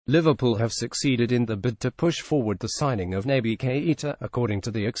Liverpool have succeeded in the bid to push forward the signing of Naby Keita, according to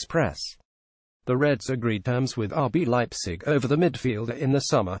the Express. The Reds agreed terms with RB Leipzig over the midfielder in the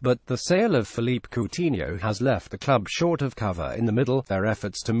summer, but the sale of Philippe Coutinho has left the club short of cover in the middle. Their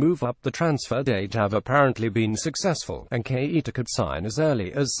efforts to move up the transfer date have apparently been successful, and Keita could sign as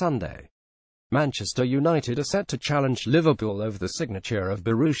early as Sunday. Manchester United are set to challenge Liverpool over the signature of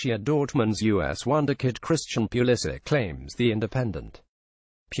Borussia Dortmund's US wonderkid Christian Pulisic, claims The Independent.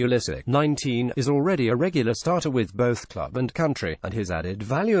 Pulisic, 19, is already a regular starter with both club and country, and his added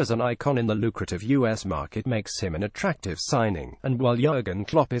value as an icon in the lucrative US market makes him an attractive signing. And while Jurgen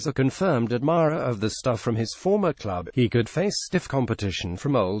Klopp is a confirmed admirer of the stuff from his former club, he could face stiff competition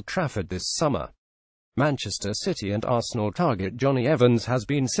from Old Trafford this summer. Manchester City and Arsenal target Jonny Evans has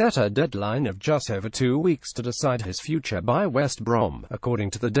been set a deadline of just over 2 weeks to decide his future by West Brom,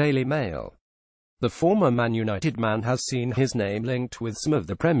 according to the Daily Mail. The former Man United man has seen his name linked with some of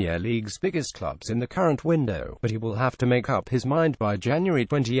the Premier League's biggest clubs in the current window, but he will have to make up his mind by January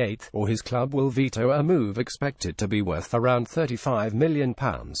 28, or his club will veto a move expected to be worth around £35 million.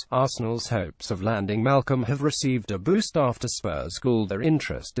 Arsenal's hopes of landing Malcom have received a boost after Spurs cooled their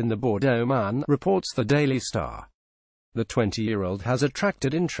interest in the Bordeaux man, reports the Daily Star. The 20-year-old has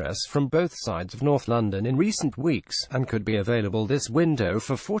attracted interest from both sides of North London in recent weeks, and could be available this window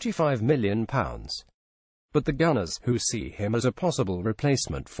for £45 million. But the Gunners, who see him as a possible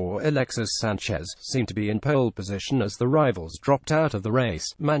replacement for Alexis Sanchez, seem to be in pole position as the rivals dropped out of the race.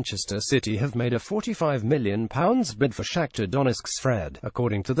 Manchester City have made a £45 million bid for Shakhtar Donetsk's Fred,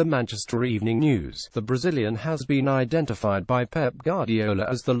 according to the Manchester Evening News. The Brazilian has been identified by Pep Guardiola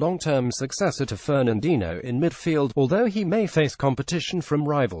as the long-term successor to Fernandinho in midfield, although he may face competition from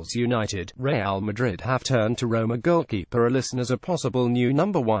rivals United. Real Madrid have turned to Roma goalkeeper Alisson as a possible new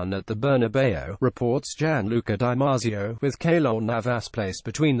number one at the Bernabeu, reports Gianluca Di Marzio, with Keylor Navas placed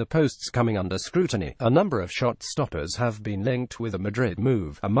between the posts coming under scrutiny. A number of shot stoppers have been linked with a Madrid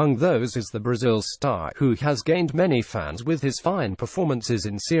move. Among those is the Brazil star, who has gained many fans with his fine performances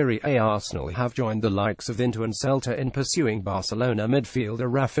in Serie A. Arsenal have joined the likes of Inter and Celta in pursuing Barcelona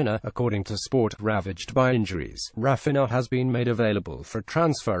midfielder Rafinha, according to Sport. Ravaged by injuries, Rafinha has been made available for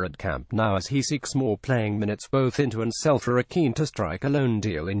transfer at Camp Nou as he seeks more playing minutes. Both Inter and Celta are keen to strike a loan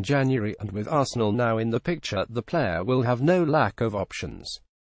deal in January, and with Arsenal now in the picture, the player will have no lack of options.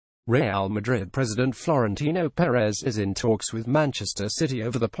 Real Madrid president Florentino Perez is in talks with Manchester City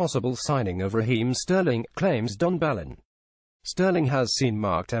over the possible signing of Raheem Sterling, claims Don Ballon. Sterling has seen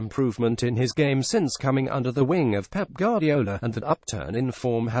marked improvement in his game since coming under the wing of Pep Guardiola, and that upturn in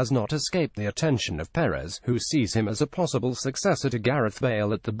form has not escaped the attention of Perez, who sees him as a possible successor to Gareth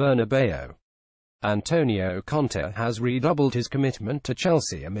Bale at the Bernabeu. Antonio Conte has redoubled his commitment to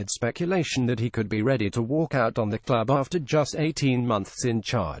Chelsea amid speculation that he could be ready to walk out on the club after just 18 months in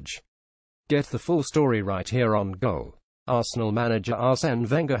charge. Get the full story right here on Goal. Arsenal manager Arsene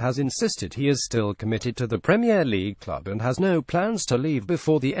Wenger has insisted he is still committed to the Premier League club and has no plans to leave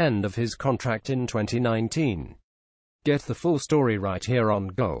before the end of his contract in 2019. Get the full story right here on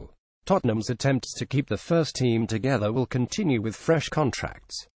Goal. Tottenham's attempts to keep the first team together will continue with fresh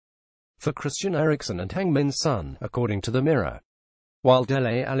contracts for Christian Eriksen and Heung-min Son, according to the Mirror. While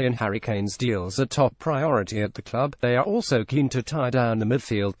Dele Alli and Harry Kane's deals are top priority at the club, they are also keen to tie down the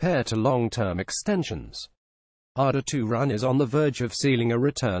midfield pair to long-term extensions. Arda Turan is on the verge of sealing a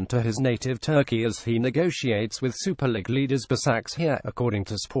return to his native Turkey as he negotiates with Super League leaders Başakşehir, according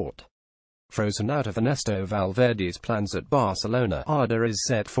to Sport. Frozen out of Ernesto Valverde's plans at Barcelona, Arda is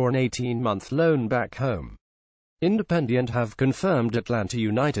set for an 18-month loan back home. Independiente have confirmed Atlanta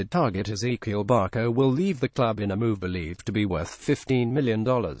United target Ezequiel Barco will leave the club in a move believed to be worth $15 million.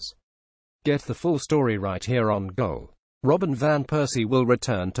 Get the full story right here on Goal. Robin van Persie will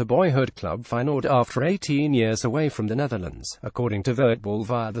return to boyhood club Feyenoord after 18 years away from the Netherlands, according to Voetbal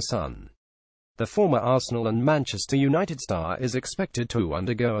via The Sun. The former Arsenal and Manchester United star is expected to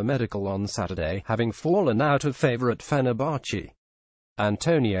undergo a medical on Saturday, having fallen out of favour at Fenerbahce.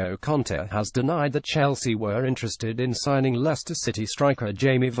 Antonio Conte has denied that Chelsea were interested in signing Leicester City striker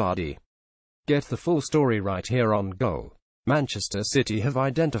Jamie Vardy. Get the full story right here on Goal. Manchester City have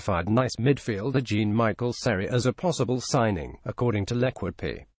identified Nice midfielder Jean-Michel Seri as a possible signing, according to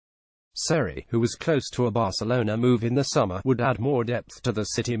L'Equipe. Seri, who was close to a Barcelona move in the summer, would add more depth to the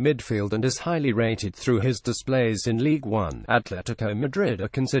City midfield and is highly rated through his displays in League One. Atletico Madrid are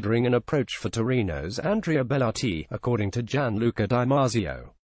considering an approach for Torino's Andrea Bellotti, according to Gianluca Di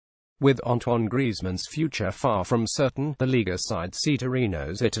Marzio. With Antoine Griezmann's future far from certain, the Liga side see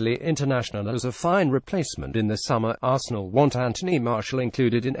Torino's Italy international as a fine replacement in the summer. Arsenal want Anthony Martial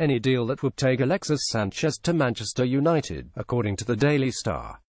included in any deal that would take Alexis Sanchez to Manchester United, according to the Daily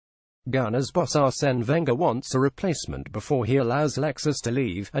Star. Gunners boss Arsene Wenger wants a replacement before he allows Alexis to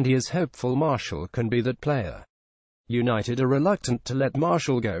leave, and he is hopeful Martial can be that player. United are reluctant to let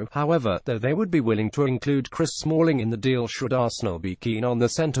Martial go, however, though they would be willing to include Chris Smalling in the deal should Arsenal be keen on the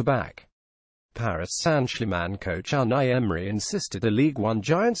centre-back. Paris Saint-Germain coach Unai Emery insisted the Ligue 1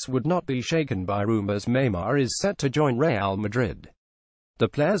 giants would not be shaken by rumours Neymar is set to join Real Madrid. The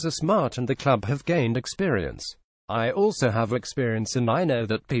players are smart and the club have gained experience. I also have experience and I know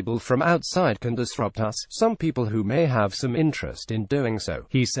that people from outside can disrupt us, some people who may have some interest in doing so,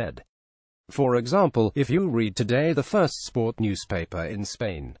 he said. For example, if you read today the first sport newspaper in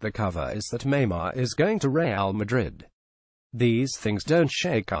Spain, the cover is that Neymar is going to Real Madrid. These things don't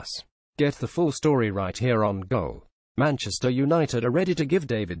shake us. Get the full story right here on Goal. Manchester United are ready to give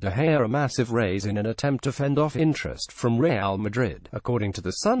David De Gea a massive raise in an attempt to fend off interest from Real Madrid. According to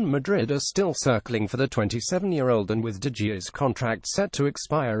The Sun, Madrid are still circling for the 27-year-old, and with De Gea's contract set to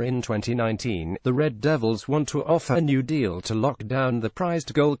expire in 2019, the Red Devils want to offer a new deal to lock down the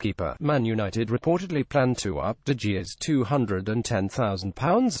prized goalkeeper. Man United reportedly plan to up De Gea's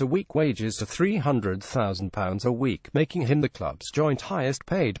 £210,000 a week wages to £300,000 a week, making him the club's joint highest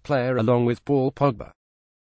paid player along with Paul Pogba.